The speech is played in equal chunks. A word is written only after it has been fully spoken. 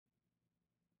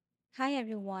Hi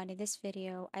everyone, in this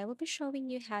video, I will be showing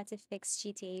you how to fix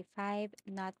GTA 5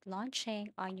 not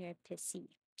launching on your PC.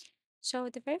 So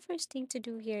the very first thing to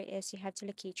do here is you have to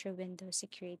locate your Windows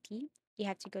security. You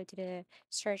have to go to the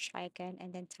search icon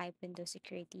and then type Windows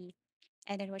security.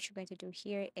 And then what you're going to do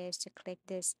here is to click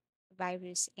this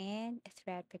virus and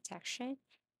threat protection.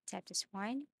 Tap this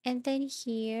one. And then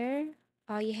here,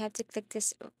 you have to click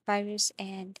this virus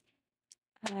and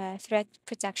threat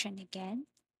protection again.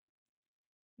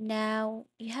 Now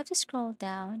you have to scroll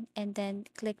down and then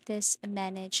click this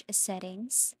manage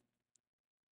settings.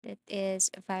 That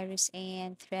is virus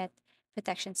and threat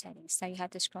protection settings. Now you have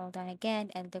to scroll down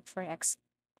again and look for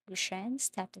exclusions.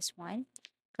 Tap this one.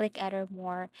 Click add or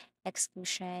more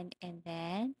exclusion and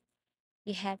then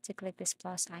you have to click this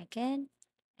plus icon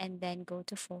and then go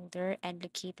to folder and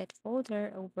locate that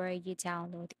folder where you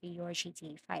download your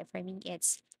GTA 5. For me,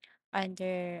 it's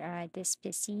under this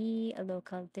PC,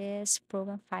 local disk,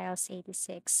 program files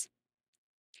 86,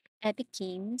 Epic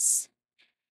Games,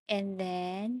 and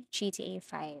then GTA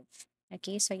 5.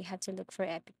 Okay, so you have to look for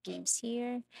Epic Games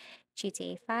here,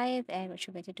 GTA 5, and what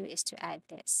you're going to do is to add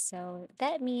this. So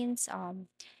that means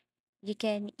you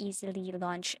can easily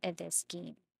launch this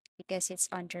game because it's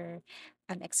under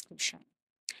exclusion.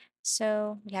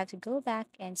 So you have to go back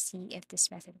and see if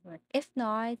this method worked. If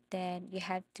not, then you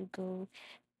have to go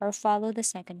or follow the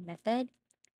second method,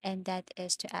 and that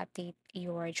is to update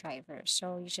your driver.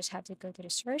 So you just have to go to the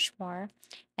search bar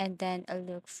and then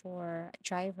look for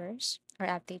drivers or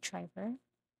update driver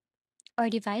or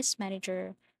device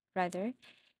manager rather,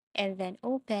 and then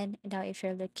open. Now, if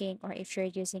you're looking or if you're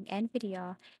using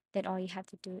NVIDIA, then all you have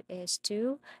to do is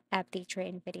to update your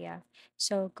NVIDIA.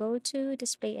 So go to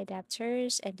display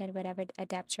adapters and then whatever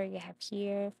adapter you have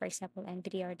here, for example,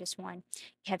 NVIDIA or this one,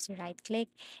 you have to right click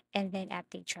and then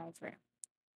update driver.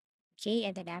 Okay,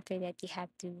 and then after that, you have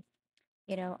to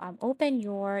open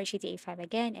your GTA 5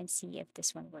 again and see if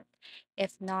this one worked.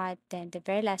 If not, then the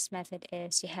very last method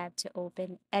is you have to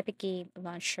open Epic Game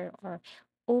Launcher or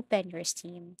open your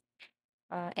Steam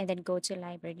and then go to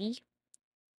library.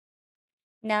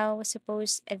 Now,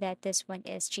 suppose that this one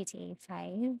is GTA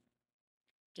 5.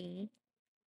 Okay.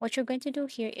 What you're going to do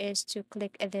here is to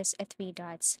click this three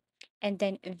dots and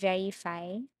then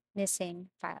verify missing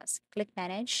files. Click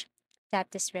manage, tap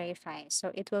this verify.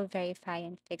 So it will verify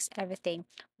and fix everything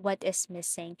what is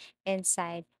missing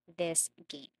inside this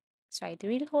game. So I do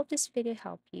really hope this video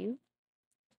helped you.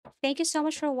 Thank you so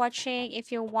much for watching.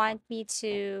 If you want me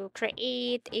to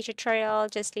create a tutorial,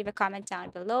 just leave a comment down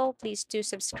below. Please do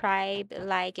subscribe,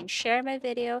 like, and share my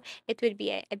video. It would be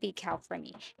a big help for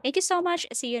me. Thank you so much.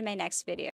 See you in my next video.